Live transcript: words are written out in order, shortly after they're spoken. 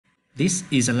This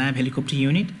is a lab helicopter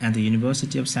unit at the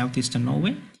University of Southeastern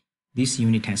Norway. This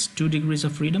unit has 2 degrees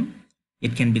of freedom.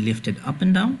 It can be lifted up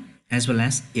and down, as well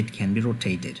as it can be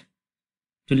rotated.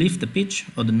 To lift the pitch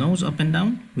or the nose up and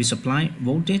down, we supply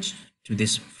voltage to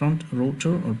this front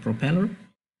rotor or propeller.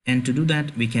 And to do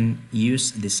that, we can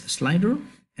use this slider,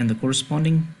 and the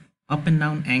corresponding up and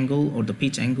down angle or the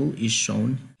pitch angle is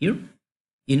shown here.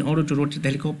 In order to rotate the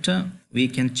helicopter, we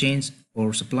can change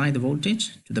or supply the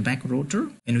voltage to the back rotor,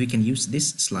 and we can use this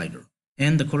slider.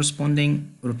 And the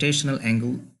corresponding rotational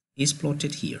angle is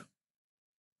plotted here.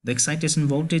 The excitation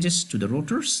voltages to the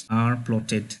rotors are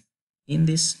plotted in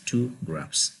these 2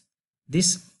 graphs.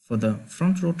 This for the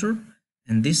front rotor,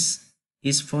 and this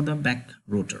is for the back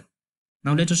rotor.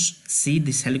 Now let us see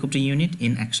this helicopter unit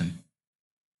in action.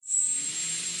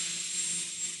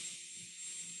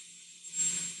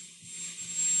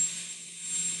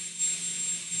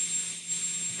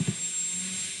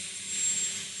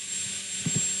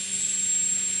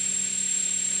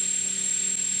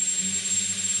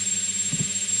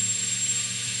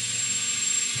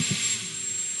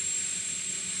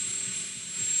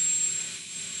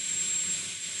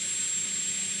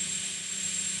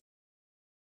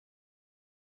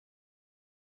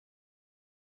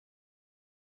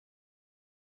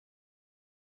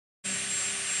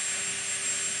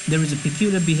 There is a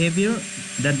peculiar behavior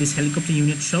that this helicopter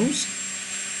unit shows,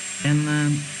 and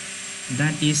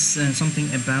that is something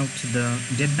about the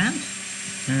deadband.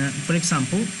 For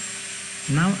example,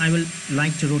 now I will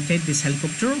like to rotate this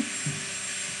helicopter.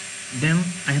 Then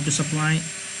I have to supply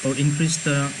or increase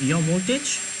the yaw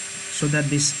voltage so that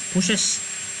this pushes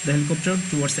the helicopter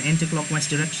towards the anti-clockwise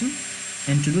direction.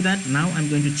 And to do that, now I'm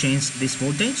going to change this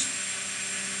voltage.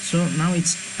 So now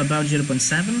it's about 0.7.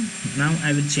 Now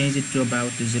I will change it to about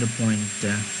 0.9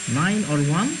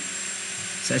 or 1.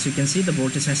 So as you can see, the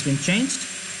voltage has been changed,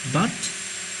 but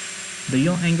the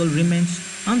yaw angle remains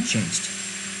unchanged.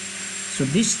 So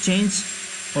this change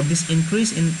or this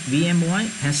increase in VMY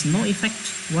has no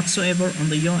effect whatsoever on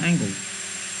the yaw angle.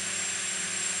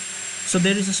 So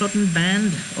there is a certain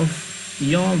band of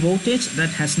yaw voltage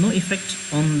that has no effect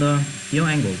on the yaw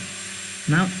angle.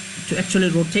 Now, to actually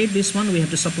rotate this one, we have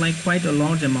to supply quite a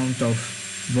large amount of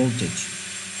voltage,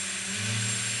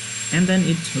 and then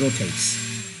it rotates.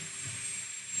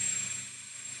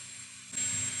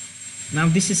 Now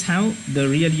this is how the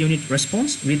real unit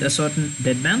responds with a certain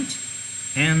deadband,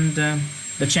 and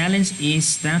the challenge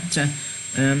is that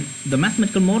the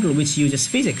mathematical model which uses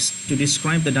physics to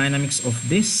describe the dynamics of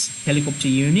this helicopter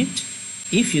unit,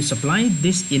 if you supply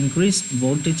this increased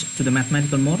voltage to the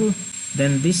mathematical model,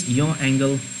 then this yaw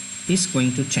angle is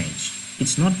going to change.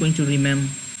 It's not going to remain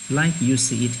like you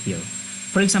see it here.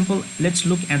 For example, let's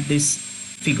look at this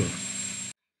figure.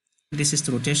 This is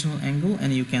the rotational angle,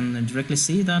 and you can directly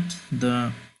see that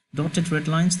the dotted red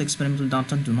lines, the experimental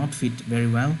data, do not fit very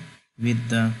well with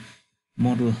the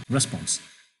model response.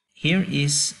 Here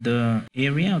is the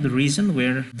area or the region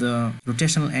where the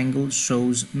rotational angle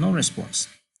shows no response,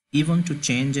 even to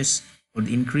changes or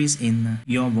the increase in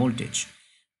yaw voltage.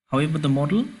 However, the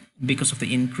model, because of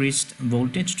the increased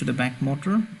voltage to the back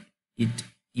motor, it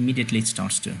immediately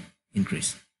starts to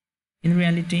increase. In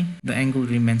reality, the angle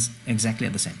remains exactly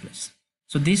at the same place.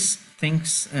 So these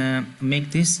things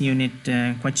make this unit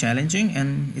quite challenging,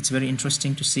 and it's very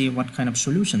interesting to see what kind of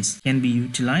solutions can be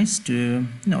utilized to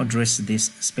address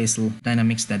this spatial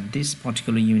dynamics that this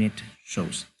particular unit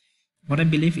shows. What I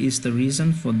believe is the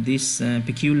reason for this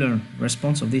peculiar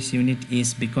response of this unit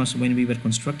is because when we were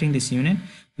constructing this unit,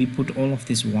 we put all of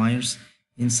these wires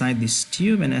inside this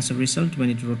tube, and as a result, when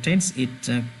it rotates, it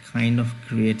kind of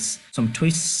creates some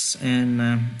twists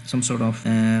and some sort of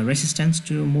resistance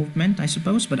to movement, I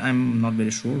suppose, but I'm not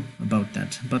very sure about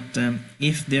that. But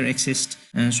if there exist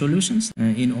solutions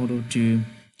in order to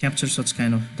capture such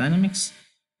kind of dynamics,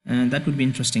 that would be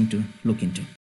interesting to look into.